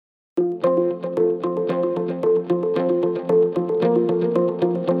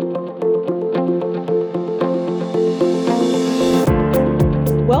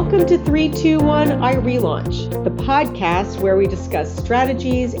Welcome to 321 I Relaunch, the podcast where we discuss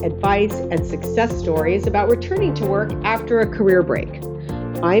strategies, advice, and success stories about returning to work after a career break.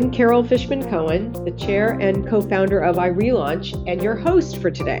 I'm Carol Fishman Cohen, the chair and co-founder of I Relaunch, and your host for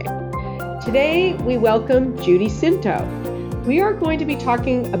today. Today, we welcome Judy Sinto. We are going to be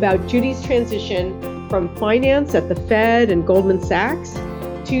talking about Judy's transition from finance at the Fed and Goldman Sachs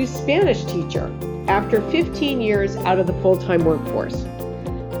to Spanish teacher after 15 years out of the full-time workforce.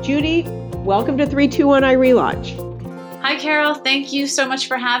 Judy, welcome to 321 I Relaunch. Hi, Carol. Thank you so much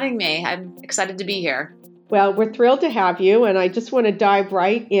for having me. I'm excited to be here. Well, we're thrilled to have you, and I just want to dive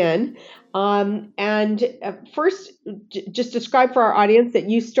right in. First, just describe for our audience that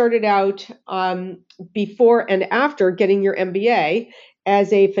you started out before and after getting your MBA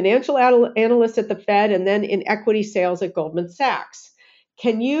as a financial analyst at the Fed and then in equity sales at Goldman Sachs.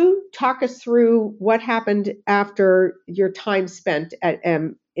 Can you talk us through what happened after your time spent at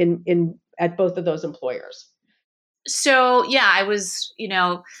both of those employers? So, I was,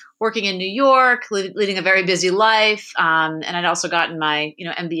 working in New York, leading a very busy life. And I'd also gotten my,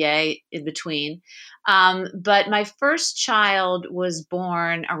 MBA in between. But my first child was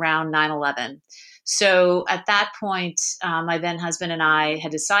born around 9/11. So at that point, my then husband and I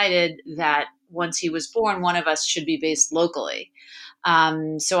had decided that once he was born, one of us should be based locally.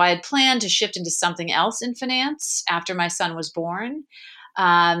 So I had planned to shift into something else in finance after my son was born.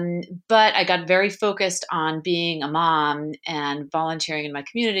 But I got very focused on being a mom and volunteering in my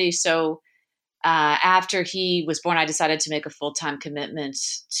community. So after he was born, I decided to make a full-time commitment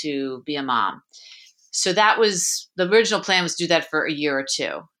to be a mom. So that was the original plan, was to do that for a year or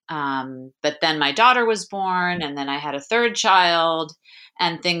two. But then my daughter was born, and then I had a third child,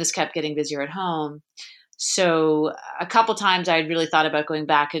 and things kept getting busier at home. So a couple times I had really thought about going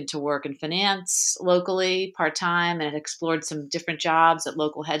back into work in finance locally part-time, and had explored some different jobs at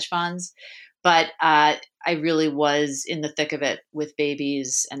local hedge funds. But I really was in the thick of it with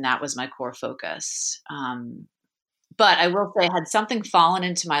babies, and that was my core focus. But I will say, had something fallen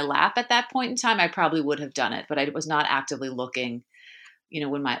into my lap at that point in time, I probably would have done it. But I was not actively looking,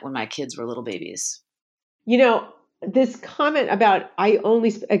 when my kids were little babies. This comment about I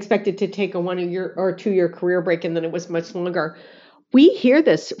only expected to take a 1 year or 2 year career break and then it was much longer. We hear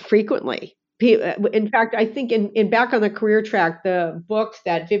this frequently. In fact, I think in Back on the Career Track, the book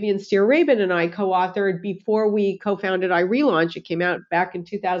that Vivian Steer-Rabin and I co-authored before we co-founded I Relaunch, it came out back in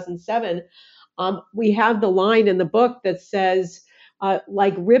 2007. We have the line in the book that says,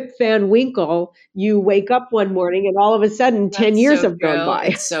 like Rip Van Winkle, you wake up one morning and all of a sudden 10 years have gone by.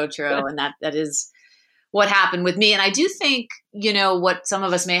 It's so true. And that is what happened with me. And I do think, what some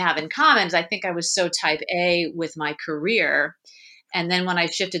of us may have in common is I think I was so type A with my career. And then when I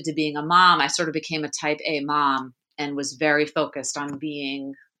shifted to being a mom, I sort of became a type A mom and was very focused on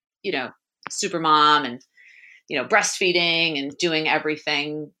being, super mom and, breastfeeding and doing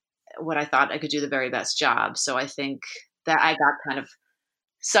everything what I thought I could do the very best job. So I think that I got kind of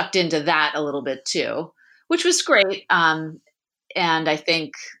sucked into that a little bit too, which was great. And I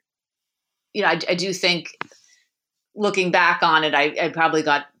think, I do think looking back on it, I probably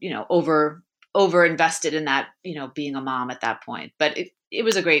got, over invested in that, being a mom at that point. But it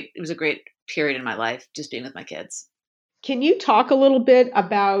was a great period in my life, just being with my kids. Can you talk a little bit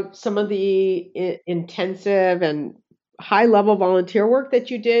about some of the intensive and high level volunteer work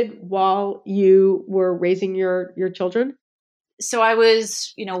that you did while you were raising your children? So I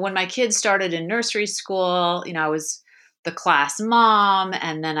was, when my kids started in nursery school, I was the class mom,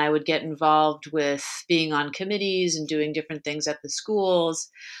 and then I would get involved with being on committees and doing different things at the schools.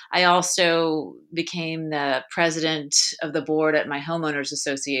 I also became the president of the board at my homeowners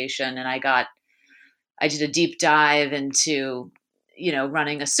association, and I did a deep dive into,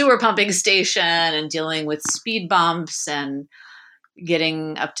 running a sewer pumping station and dealing with speed bumps and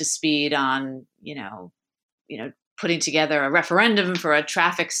getting up to speed on, putting together a referendum for a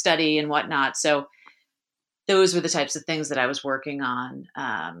traffic study and whatnot. So those were the types of things that I was working on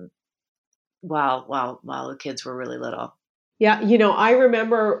while the kids were really little. Yeah, I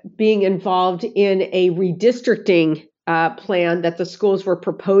remember being involved in a redistricting plan that the schools were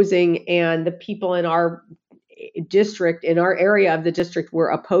proposing, and the people in our district, in our area of the district, were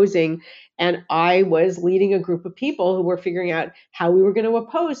opposing. And I was leading a group of people who were figuring out how we were going to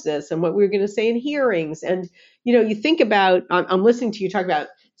oppose this and what we were going to say in hearings. And, you think about, I'm listening to you talk about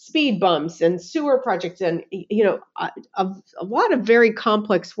speed bumps and sewer projects and, a lot of very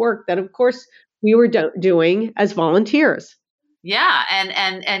complex work that, of course, we were doing as volunteers. Yeah.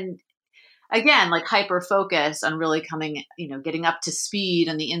 And again, like hyper focus on really getting up to speed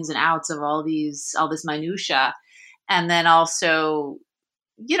on the ins and outs of all this minutia. And then also,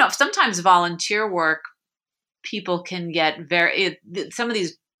 sometimes volunteer work, people can get some of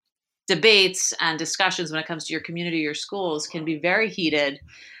these debates and discussions when it comes to your community, your schools can be very heated.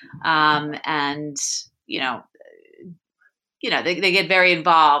 And, they get very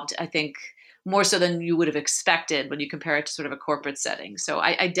involved, I think, more so than you would have expected when you compare it to sort of a corporate setting. So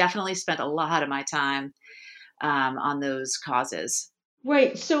I definitely spent a lot of my time on those causes.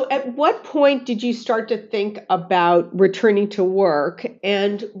 Right. So at what point did you start to think about returning to work?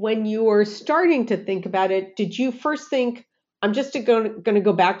 And when you were starting to think about it, did you first think, I'm just going to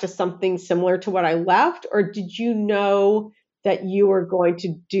go back to something similar to what I left? Or did you know that you were going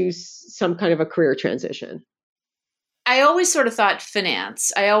to do some kind of a career transition? I always sort of thought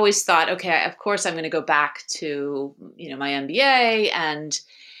finance. I always thought, okay, of course I'm going to go back to, my MBA, and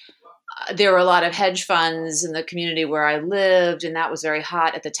there were a lot of hedge funds in the community where I lived, and that was very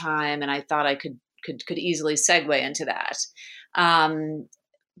hot at the time, and I thought I could easily segue into that.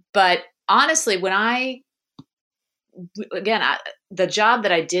 But honestly, the job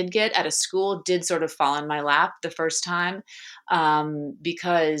that I did get at a school did sort of fall in my lap the first time,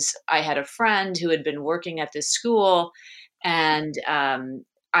 because I had a friend who had been working at this school, and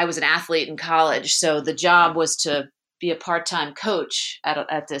I was an athlete in college. So the job was to be a part-time coach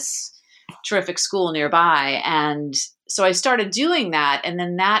at this terrific school nearby. And so I started doing that. And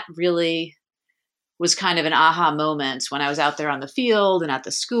then that really was kind of an aha moment when I was out there on the field and at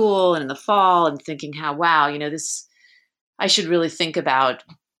the school and in the fall and thinking how, wow, I should really think about,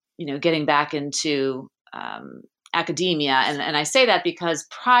 getting back into academia. And I say that because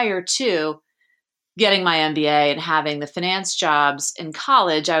prior to getting my MBA and having the finance jobs in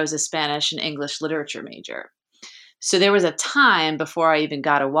college, I was a Spanish and English literature major. So there was a time before I even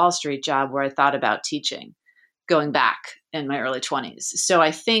got a Wall Street job where I thought about teaching, going back in my early 20s. So I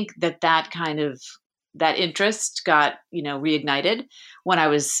think that kind of that interest got, reignited when I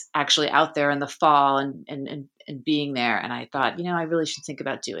was actually out there in the fall and being there. And I thought, I really should think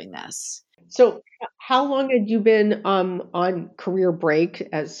about doing this. So how long had you been on career break,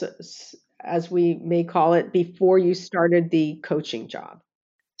 as we may call it, before you started the coaching job?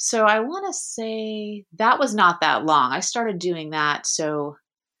 So I want to say that was not that long. I started doing that. So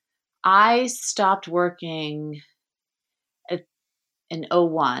I stopped working in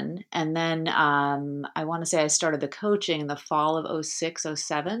 '01, and then I want to say I started the coaching in the fall of '06,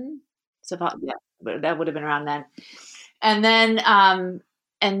 '07. So yeah, that would have been around then. And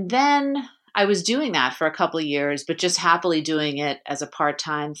then I was doing that for a couple of years, but just happily doing it as a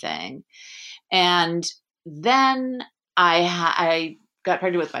part-time thing. And then I got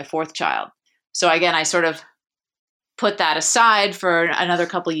pregnant with my fourth child. So again, I sort of put that aside for another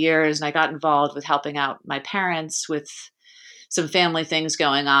couple of years, and I got involved with helping out my parents with some family things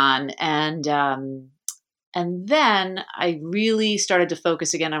going on. And then I really started to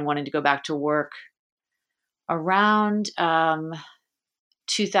focus again on wanting to go back to work around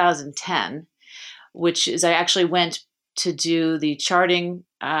 2010, which is I actually went to do the charting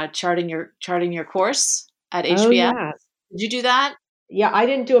your course at Oh, HBS. yeah. Did you do that? Yeah, I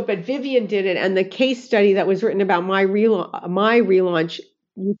didn't do it, but Vivian did it, and the case study that was written about my relaunch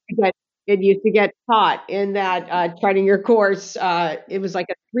used to get taught in that charting your course. It was like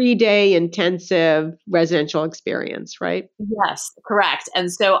a 3-day intensive residential experience, right? Yes, correct. And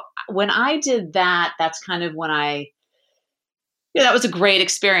so when I did that, that's kind of when that was a great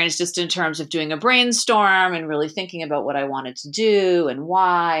experience just in terms of doing a brainstorm and really thinking about what I wanted to do and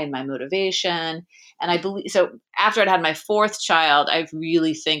why and my motivation. And I believe so. After I'd had my fourth child, I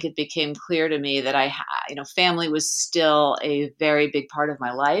really think it became clear to me that family was still a very big part of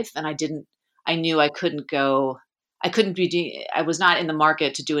my life. And I knew I couldn't go, I was not in the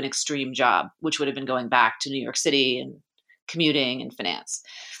market to do an extreme job, which would have been going back to New York City and commuting and finance.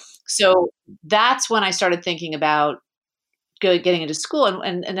 So that's when I started thinking about getting into school,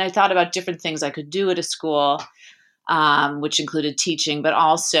 and I thought about different things I could do at a school, which included teaching, but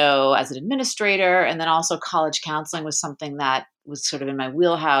also as an administrator, and then also college counseling was something that was sort of in my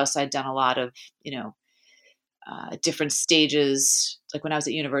wheelhouse. I'd done a lot of different stages, like when I was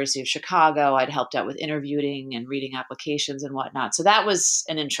at University of Chicago, I'd helped out with interviewing and reading applications and whatnot. So that was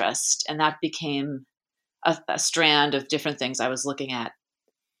an interest, and that became a strand of different things I was looking at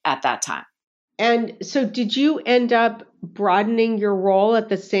that time. And so did you end up broadening your role at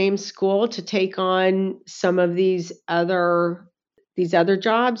the same school to take on some of these other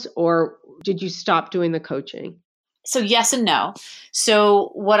jobs, or did you stop doing the coaching? So yes and no.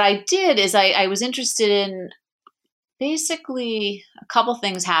 So what I did is I was interested in basically a couple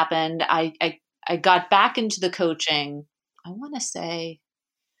things happened. I got back into the coaching, I want to say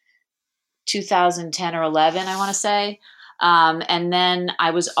 2010 or 11, I want to say. And then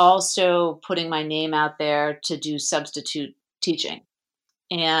I was also putting my name out there to do substitute teaching.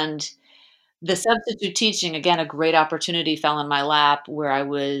 And the substitute teaching, again, a great opportunity fell in my lap where it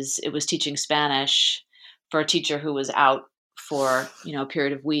was teaching Spanish for a teacher who was out for, a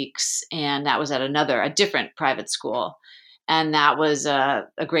period of weeks. And that was at a different private school. And that was a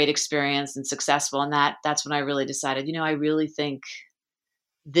great experience and successful. And that's when I really decided, I really think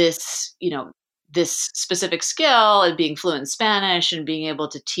this, this specific skill and being fluent in Spanish and being able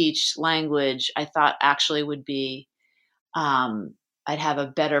to teach language, I thought actually would be, um, I'd have a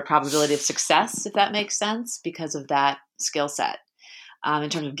better probability of success, if that makes sense, because of that skill set in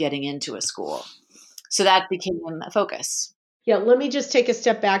terms of getting into a school. So that became a focus. Yeah, let me just take a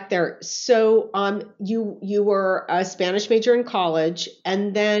step back there. So, you were a Spanish major in college,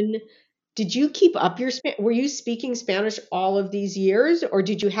 and then did you keep up your were you speaking Spanish all of these years, or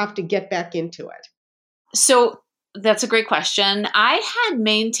did you have to get back into it? So that's a great question. I had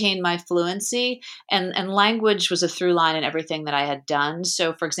maintained my fluency, and language was a through line in everything that I had done.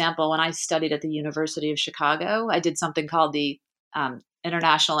 So, for example, when I studied at the University of Chicago, I did something called the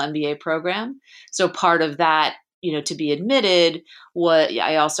International MBA program. So, part of that, to be admitted,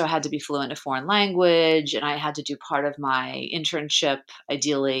 I also had to be fluent in a foreign language, and I had to do part of my internship,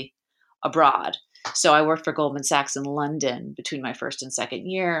 ideally abroad. So, I worked for Goldman Sachs in London between my first and second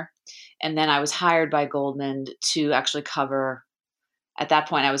year. And then I was hired by Goldman to actually cover. At that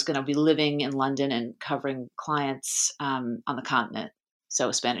point, I was going to be living in London and covering clients on the continent,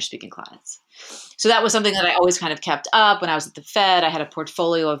 so Spanish-speaking clients. So that was something that I always kind of kept up. When I was at the Fed, I had a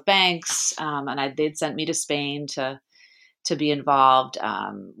portfolio of banks, and they'd sent me to Spain to be involved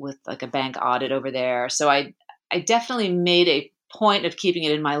with like a bank audit over there. So I definitely made a point of keeping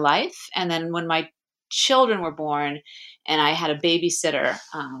it in my life. And then when my children were born, and I had a babysitter.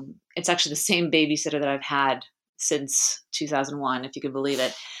 It's actually the same babysitter that I've had since 2001, if you could believe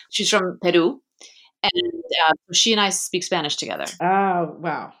it. She's from Peru, and she and I speak Spanish together. Oh,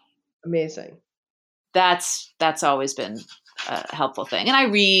 wow. Amazing. That's always been a helpful thing. And I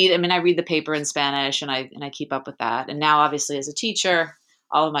read the paper in Spanish, and I keep up with that. And now, obviously, as a teacher,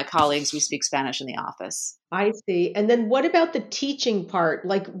 all of my colleagues, we speak Spanish in the office. I see. And then what about the teaching part?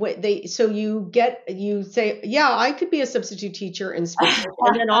 Like so you say, yeah, I could be a substitute teacher in Spanish.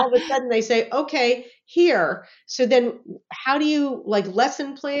 And then all of a sudden they say, okay, here. So then how do you like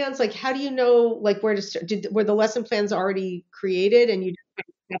lesson plans? Like, how do you know like where to start? Were the lesson plans already created and you just kind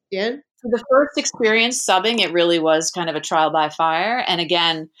of stepped in? For the first experience subbing, it really was kind of a trial by fire. And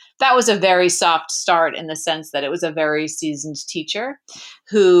again, that was a very soft start in the sense that it was a very seasoned teacher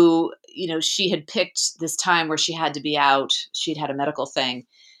who, she had picked this time where she had to be out. She'd had a medical thing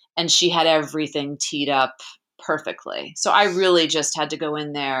and she had everything teed up perfectly. So I really just had to go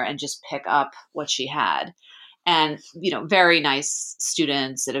in there and just pick up what she had. And, very nice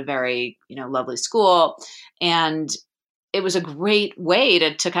students at a very, lovely school. And it was a great way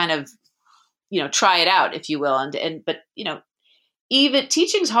to kind of try it out, if you will. But even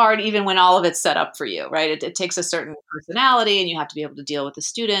teaching's hard, even when all of it's set up for you, right? It takes a certain personality and you have to be able to deal with the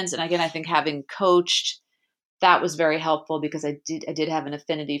students. And again, I think having coached, that was very helpful because I did have an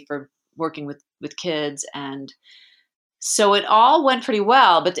affinity for working with kids. And so it all went pretty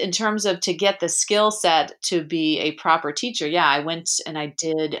well. But in terms of to get the skill set to be a proper teacher, yeah, I went and I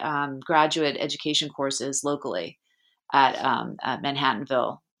did graduate education courses locally at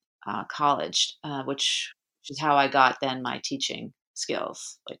Manhattanville College, which is how I got then my teaching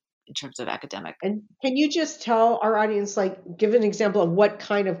skills, like in terms of academic. And can you just tell our audience, like, give an example of what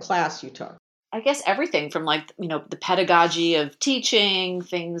kind of class you took? I guess everything from like, the pedagogy of teaching,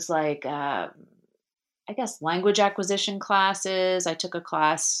 things like, I guess language acquisition classes. I took a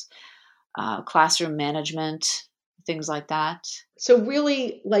class, classroom management, things like that. So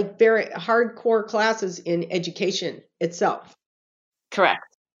really like very hardcore classes in education itself. Correct.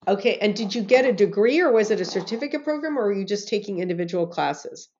 Okay. And did you get a degree or was it a certificate program or were you just taking individual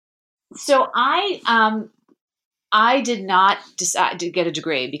classes? So I did not decide to get a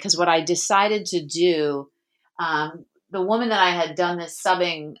degree because what I decided to do, the woman that I had done this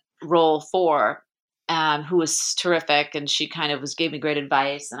subbing role for, who was terrific, and she kind of gave me great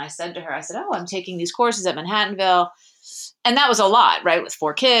advice. And I said to her, "Oh, I'm taking these courses at Manhattanville." And that was a lot, right? With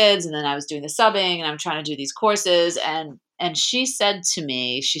 4 kids. And then I was doing the subbing and I'm trying to do these courses. And she said to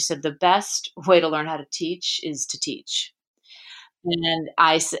me, the best way to learn how to teach is to teach. And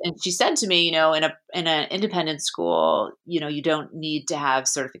she said to me, in an independent school, you don't need to have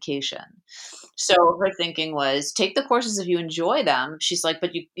certification. So her thinking was take the courses if you enjoy them. She's like,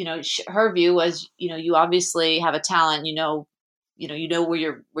 but her view was, you obviously have a talent, you know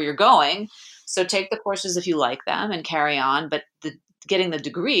where you're going. So take the courses if you like them and carry on. But getting the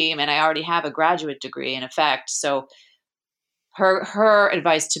degree, I mean, I already have a graduate degree in effect. So her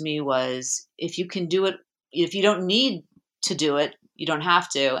advice to me was, if you can do it, if you don't need to do it, you don't have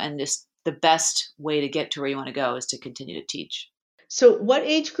to. And this the best way to get to where you want to go is to continue to teach. So what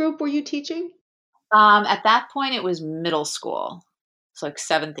age group were you teaching? At that point, it was middle school, so like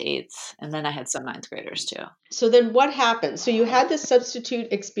seventh, eighth, and then I had some ninth graders too. So then what happened? So you had this substitute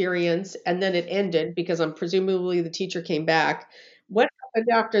experience and then it ended because presumably the teacher came back. What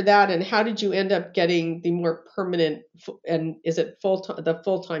happened after that, and how did you end up getting the more permanent and is it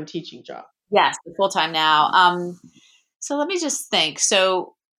full-time teaching job? Yes, full time now. So let me just think.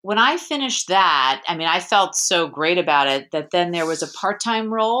 So when I finished that, I mean, I felt so great about it that then there was a part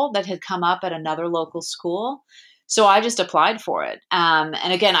time role that had come up at another local school. So I just applied for it.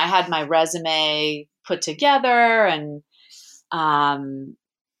 And again, I had my resume put together and um,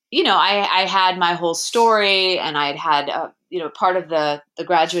 I had my whole story, and I had part of the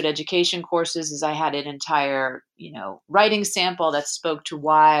graduate education courses is I had an entire, writing sample that spoke to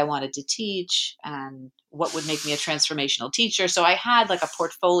why I wanted to teach and what would make me a transformational teacher. So I had like a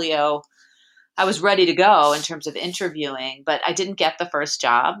portfolio. I was ready to go in terms of interviewing, but I didn't get the first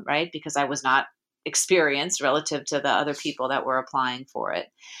job, right? Because I was not experienced relative to the other people that were applying for it.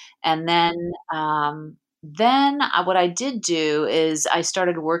 And then what I did do is I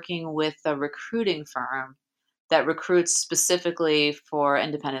started working with a recruiting firm that recruits specifically for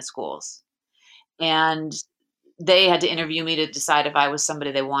independent schools. And they had to interview me to decide if I was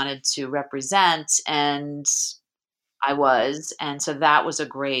somebody they wanted to represent. And I was. And so that was a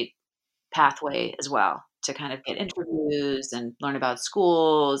great pathway as well to kind of get interviews and learn about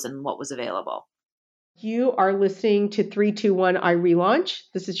schools and what was available. You are listening to 321 I Relaunch.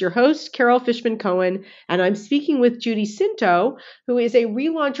 This is your host, Carol Fishman Cohen, and I'm speaking with Judy Cinto, who is a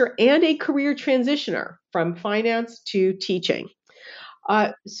relauncher and a career transitioner from finance to teaching.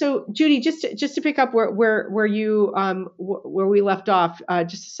 So, Judy, just to pick up where you where we left off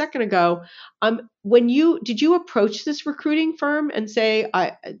just a second ago, did you approach this recruiting firm and say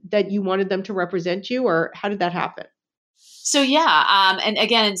that you wanted them to represent you, or how did that happen? So yeah, and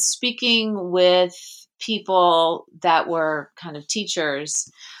again, speaking with people that were kind of teachers,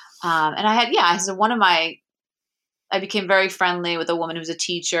 and so I became very friendly with a woman who was a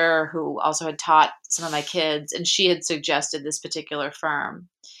teacher who also had taught some of my kids, and she had suggested this particular firm.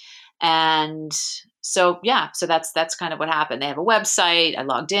 And so, yeah, so that's kind of what happened. They have a website. I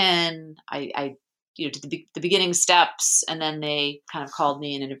logged in. I did the beginning steps, and then they kind of called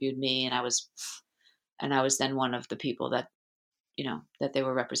me and interviewed me, and I was then one of the people that that they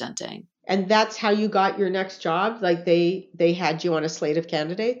were representing. And that's how you got your next job? Like they had you on a slate of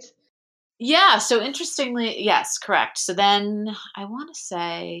candidates? Yeah. So interestingly, yes, correct. So then I want to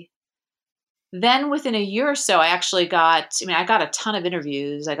say, then within a year or so, I got a ton of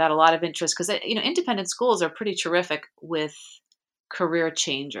interviews. I got a lot of interest because, independent schools are pretty terrific with career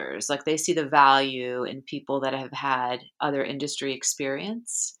changers. Like they see the value in people that have had other industry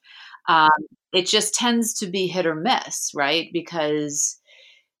experience. Um, it just tends to be hit or miss, right? Because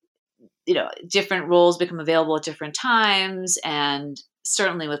different roles become available at different times, and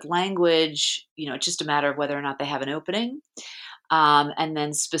certainly with language, it's just a matter of whether or not they have an opening, and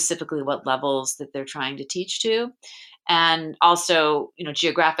then specifically what levels that they're trying to teach to. And also,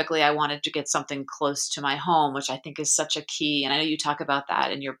 geographically, I wanted to get something close to my home, which I think is such a key. And I know you talk about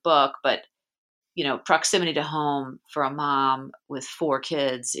that in your book, but proximity to home for a mom with 4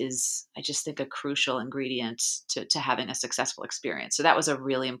 kids is, I just think, a crucial ingredient to having a successful experience. So that was a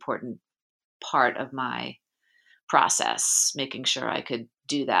really important part of my process, making sure I could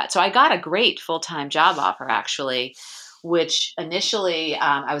do that. So I got a great full-time job offer, actually, which initially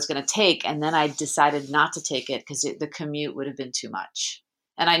I was going to take, and then I decided not to take it because the commute would have been too much.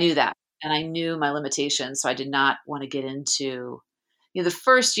 And I knew that, and I knew my limitations. So I did not want to get into, the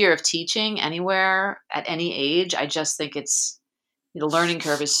first year of teaching anywhere at any age. I just think the learning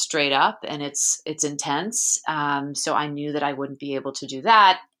curve is straight up and it's intense. So I knew that I wouldn't be able to do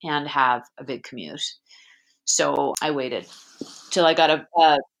that and have a big commute. So I waited till I got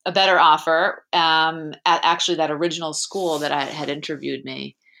a better offer at actually that original school that I had interviewed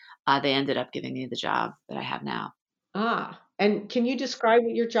me. They ended up giving me the job that I have now. And can you describe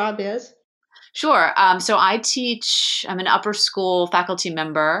what your job is? Sure. So I'm an upper school faculty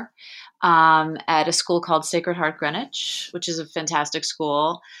member at a school called Sacred Heart Greenwich, which is a fantastic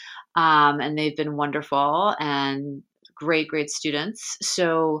school. And they've been wonderful and great, great students.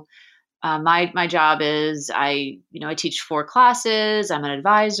 So My job is I teach 4 classes. I'm an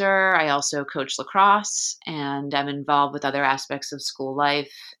advisor. I also coach lacrosse, and I'm involved with other aspects of school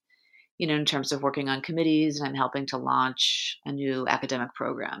life. In terms of working on committees, and I'm helping to launch a new academic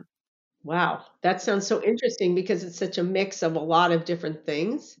program. Wow, that sounds so interesting because it's such a mix of a lot of different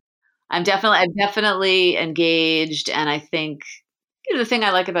things. I'm definitely engaged, and I think the thing I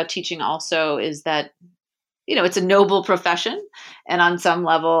like about teaching also is that it's a noble profession, and on some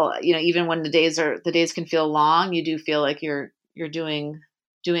level, even when the days can feel long, you do feel like you're doing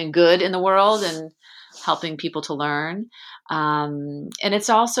good in the world and helping people to learn. And it's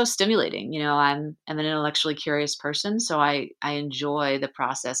also stimulating. I'm an intellectually curious person, so I enjoy the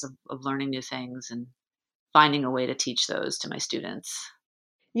process of learning new things and finding a way to teach those to my students.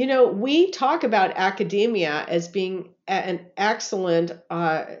 We talk about academia as being an excellent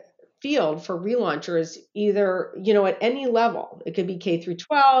field for relaunchers, either, at any level. It could be K through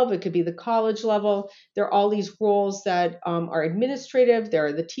 12, it could be the college level. There are all these roles that are administrative, there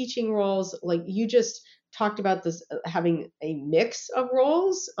are the teaching roles. Like you just talked about this, having a mix of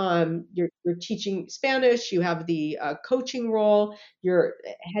roles. You're teaching Spanish, you have the coaching role, you're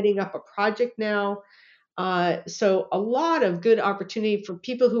heading up a project now. So a lot of good opportunity for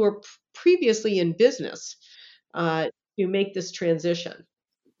people who are previously in business uh, to make this transition.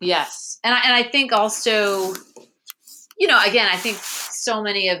 Yes, and I think also, again, I think so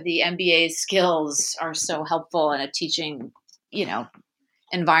many of the MBA skills are so helpful in a teaching, you know,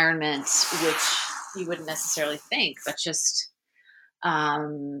 environment, which you wouldn't necessarily think, but just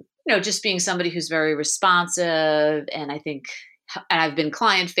being somebody who's very responsive, and and I've been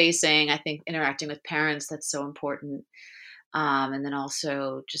client facing. I think interacting with parents, that's so important. And then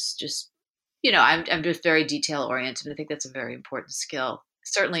also I'm just very detail oriented. I think that's a very important skill,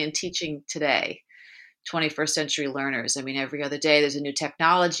 certainly in teaching today. 21st century learners. I mean, every other day there's a new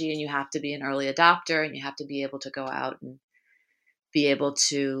technology, and you have to be an early adopter, and you have to be able to go out and be able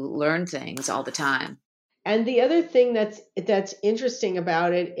to learn things all the time. And the other thing that's interesting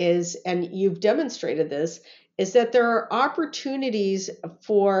about it is, and you've demonstrated this, is that there are opportunities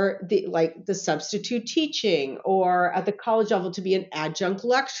for the substitute teaching, or at the college level to be an adjunct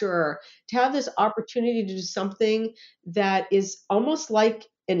lecturer, to have this opportunity to do something that is almost like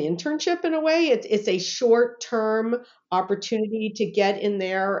an internship in a way. It's a short term opportunity to get in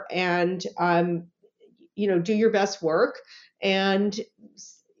there and do your best work, and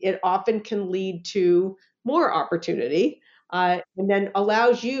it often can lead to more opportunity, and then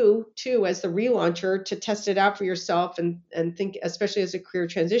allows you to, as the relauncher, to test it out for yourself and think, especially as a career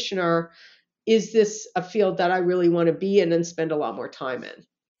transitioner, is this a field that I really want to be in and spend a lot more time in?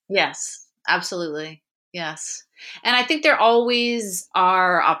 Yes, absolutely. Yes. And I think there always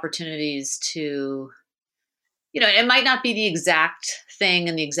are opportunities to, it might not be the exact thing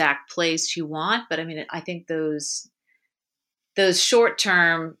in the exact place you want, but I mean, I think those short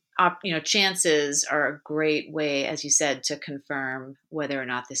term chances are a great way, as you said, to confirm whether or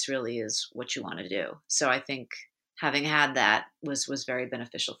not this really is what you want to do. So I think having had that was very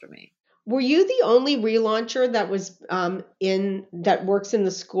beneficial for me. Were you the only relauncher that was in that works in the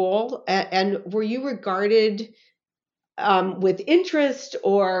school, and were you regarded with interest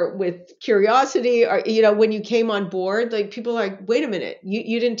or with curiosity, or when you came on board, like people are like, wait a minute,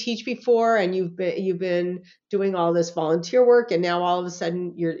 you didn't teach before, and you've been doing all this volunteer work, and now all of a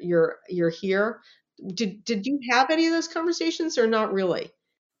sudden you're here. Did you have any of those conversations, or not really?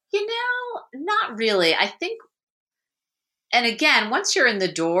 Not really. I think, and again, once you're in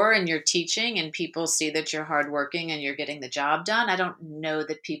the door and you're teaching and people see that you're hardworking and you're getting the job done, I don't know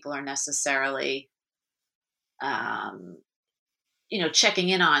that people are necessarily, um, checking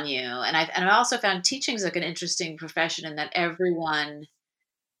in on you. And I also found teaching is like an interesting profession in that everyone,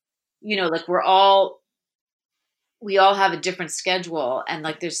 like we all have a different schedule, and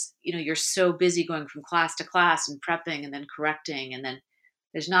like there's, you're so busy going from class to class and prepping and then correcting, and then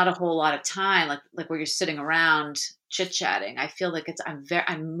there's not a whole lot of time like where you're sitting around chit chatting. I feel like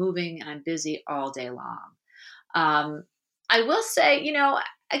I'm moving and I'm busy all day long. Um, I will say,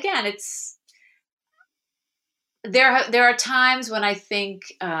 again, there are times when I think,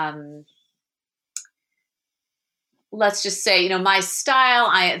 let's just say, my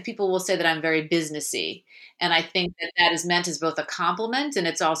style, people will say that I'm very businessy. And I think that that is meant as both a compliment, and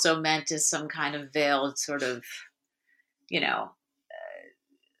it's also meant as some kind of veiled sort of, you know,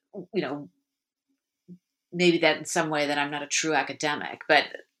 you know, maybe that in some way that I'm not a true academic, but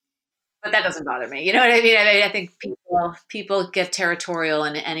that doesn't bother me. You know what I mean? I think people get territorial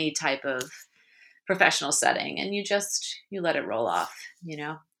in any type of professional setting, and you let it roll off.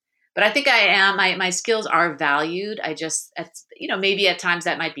 But I think I am. My skills are valued. I just, maybe at times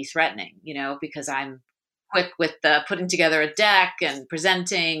that might be threatening, because I'm quick with putting together a deck and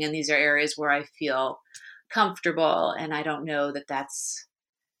presenting, and these are areas where I feel comfortable, and I don't know that that's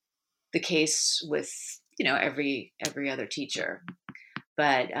the case with every other teacher.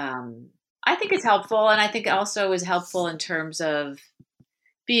 But I think it's helpful, and I think it also is helpful in terms of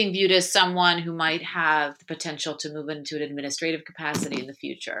being viewed as someone who might have the potential to move into an administrative capacity in the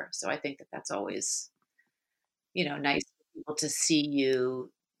future. So I think that that's always, nice for people to see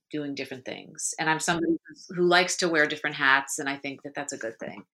you doing different things. And I'm somebody who likes to wear different hats, and I think that that's a good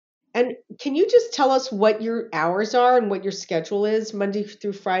thing. And can you just tell us what your hours are and what your schedule is Monday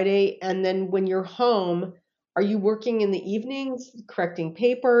through Friday? And then when you're home, are you working in the evenings, correcting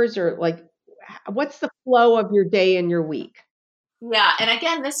papers, or like what's the flow of your day and your week? Yeah, and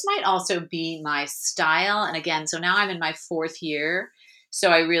again, this might also be my style. And again, so now I'm in my fourth year, so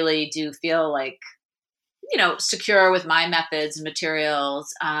I really do feel like secure with my methods and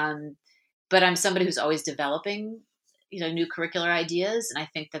materials. But I'm somebody who's always developing, new curricular ideas, and I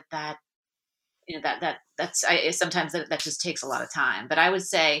think that sometimes that just takes a lot of time. But I would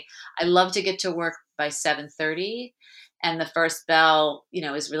say I love to get to work by 7:30, and the first bell,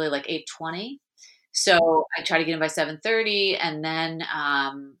 is really like 8:20. So I try to get in by 7:30, and then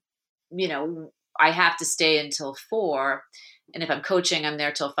you know I have to stay until 4. And if I'm coaching, I'm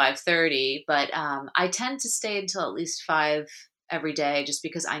there till 5:30. But I tend to stay until at least 5 every day, just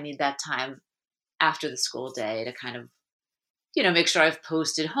because I need that time after the school day to kind of make sure I've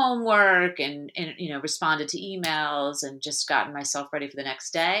posted homework and responded to emails and just gotten myself ready for the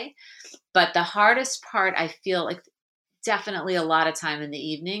next day. But the hardest part, I feel like, definitely a lot of time in the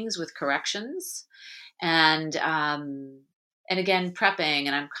evenings with corrections and again prepping,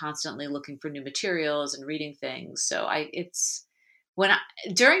 and I'm constantly looking for new materials and reading things. So I it's when I,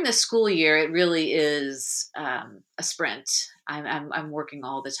 during the school year, it really is a sprint. I'm working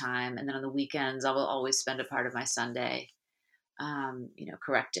all the time, and then on the weekends I will always spend a part of my Sunday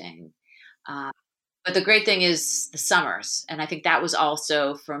correcting. Uh, but the great thing is the summers, and I think that was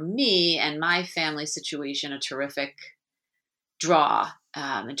also, for me and my family situation, a terrific draw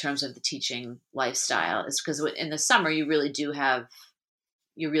in terms of the teaching lifestyle, is because in the summer you really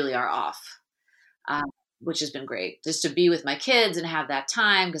are off, um, which has been great just to be with my kids and have that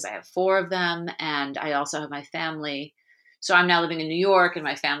time, because I have 4 of them, and I also have my family. So I'm now living in New York, and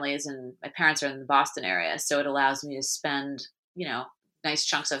my parents are in the Boston area, so it allows me to spend you know nice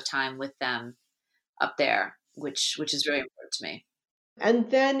chunks of time with them up there, which is very important to me.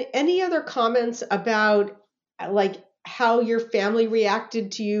 And then any other comments about like how your family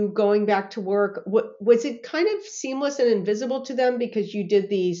reacted to you going back to work? What was it kind of seamless and invisible to them because you did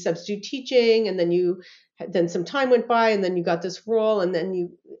the substitute teaching and then then some time went by and then you got this role and then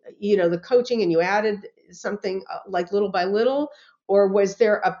the coaching and you added something like little by little, or was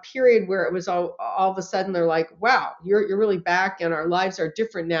there a period where it was all of a sudden they're like, wow, you're really back and our lives are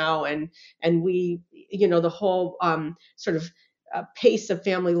different now, and we the whole sort of pace of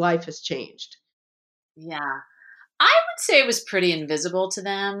family life has changed. Yeah, I would say it was pretty invisible to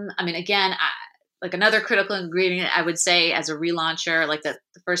them. I mean, again, like another critical ingredient, I would say, as a relauncher, like the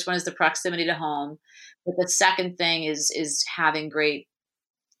first one is the proximity to home, but the second thing is having great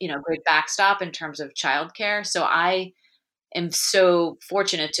backstop in terms of childcare. So I am so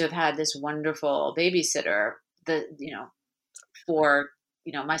fortunate to have had this wonderful babysitter. The for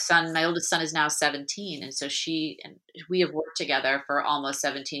my oldest son is now 17, and so she and we have worked together for almost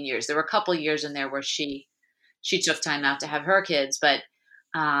 17 years. There were a couple years in there where she took time out to have her kids, but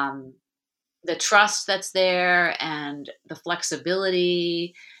um, the trust that's there and the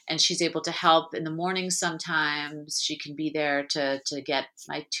flexibility, and she's able to help in the morning. Sometimes she can be there to get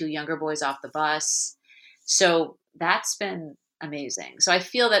my 2 younger boys off the bus. So that's been amazing. So I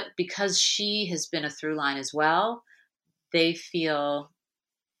feel that because she has been a through line as well, they feel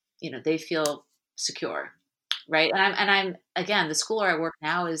they feel secure, right? And I'm again, the school where I work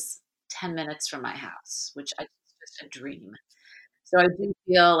now is 10 minutes from my house, which is just a dream. So I do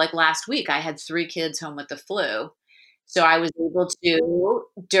feel like last week I had 3 kids home with the flu. So I was able to,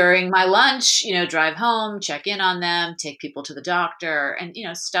 during my lunch, drive home, check in on them, take people to the doctor, and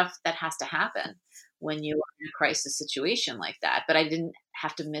stuff that has to happen when you are in a crisis situation like that. But I didn't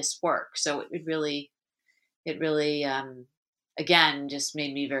have to miss work. So it really again just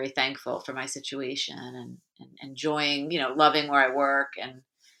made me very thankful for my situation, and enjoying, loving where I work, and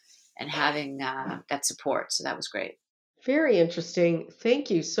having that support. So that was great. Very interesting. Thank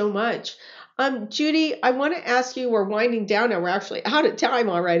you so much. Judy, I want to ask you, we're winding down now. We're actually out of time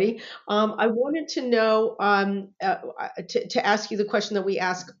already. I wanted to know, to ask you the question that we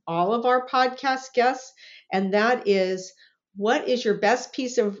ask all of our podcast guests, and that is, what is your best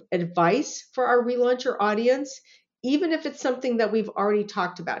piece of advice for our relauncher audience, even if it's something that we've already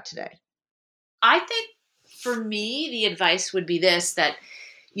talked about today? I think for me, the advice would be this, that,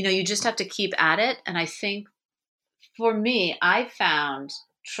 you just have to keep at it. And I think for me, I found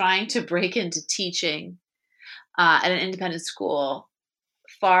trying to break into teaching at an independent school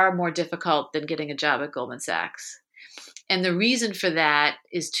far more difficult than getting a job at Goldman Sachs. And the reason for that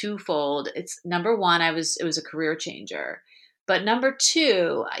is twofold. It's number one, it was a career changer. But number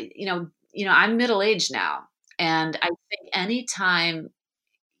two, I'm middle-aged now. And I think anytime,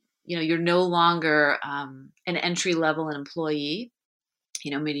 you're no longer an entry-level employee,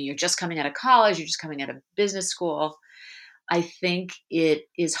 meaning you're just coming out of college, you're just coming out of business school, I think it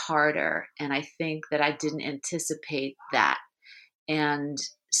is harder. And I think that I didn't anticipate that. And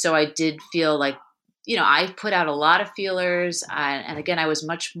so I did feel like, I put out a lot of feelers. And again, I was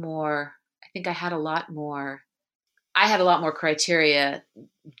much more, I think I had a lot more criteria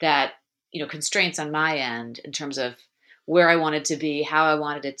that, constraints on my end in terms of where I wanted to be, how I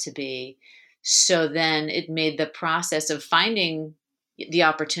wanted it to be. So then it made the process of finding the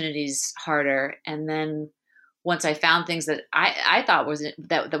opportunities harder. And then once I found things that I thought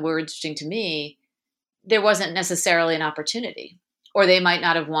that were interesting to me, there wasn't necessarily an opportunity, or they might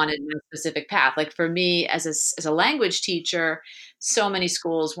not have wanted a specific path. Like for me, as a language teacher, so many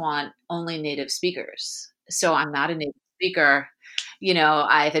schools want only native speakers. So I'm not a native speaker.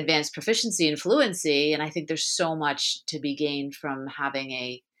 I have advanced proficiency and fluency, and I think there's so much to be gained from having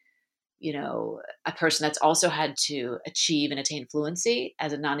a person that's also had to achieve and attain fluency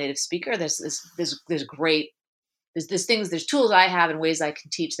as a non-native speaker. There's tools I have and ways I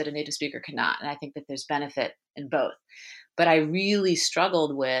can teach that a native speaker cannot. And I think that there's benefit in both. But I really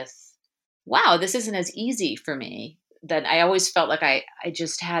struggled with, wow, this isn't as easy for me. That I always felt like I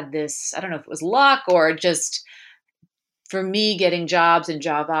just had this, I don't know if it was luck or just for me getting jobs and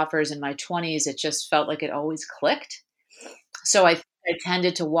job offers in my 20s, it just felt like it always clicked. So I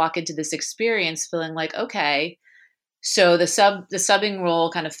tended to walk into this experience feeling like, okay, so the subbing role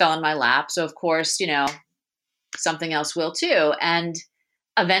kind of fell in my lap. So of course, something else will too. And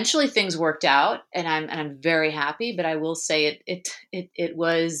eventually things worked out, and I'm very happy, but I will say it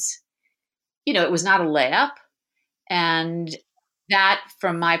was, it was not a layup. And that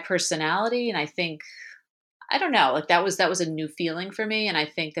from my personality, and I think, I don't know, like that was a new feeling for me. And I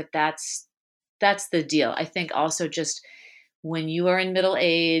think that's the deal. I think also just when you are in middle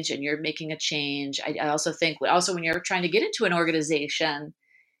age and you're making a change, I also think when you're trying to get into an organization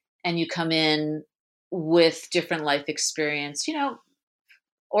and you come in with different life experience,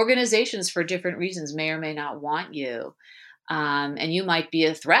 organizations for different reasons may or may not want you. And you might be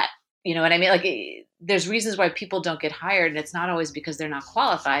a threat. You know what I mean? Like there's reasons why people don't get hired, and it's not always because they're not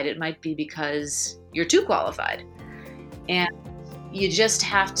qualified. It might be because you're too qualified. And you just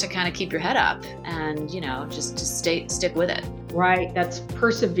have to kind of keep your head up and, just stick with it. Right. That's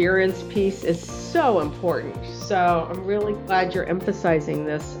perseverance piece is so important. So I'm really glad you're emphasizing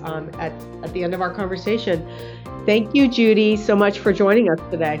this at the end of our conversation. Thank you, Judy, so much for joining us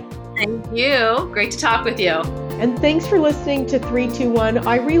today. Thank you. Great to talk with you. And thanks for listening to 321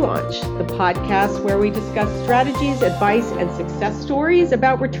 iRelaunch, the podcast where we discuss strategies, advice, and success stories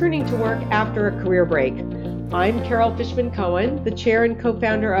about returning to work after a career break. I'm Carol Fishman Cohen, the chair and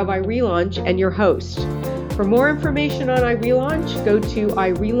co-founder of iRelaunch and your host. For more information on iRelaunch, go to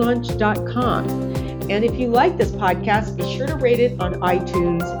irelaunch.com. And if you like this podcast, be sure to rate it on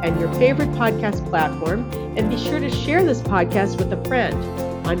iTunes and your favorite podcast platform. And be sure to share this podcast with a friend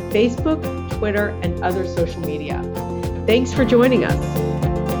on Facebook, Twitter, and other social media. Thanks for joining us.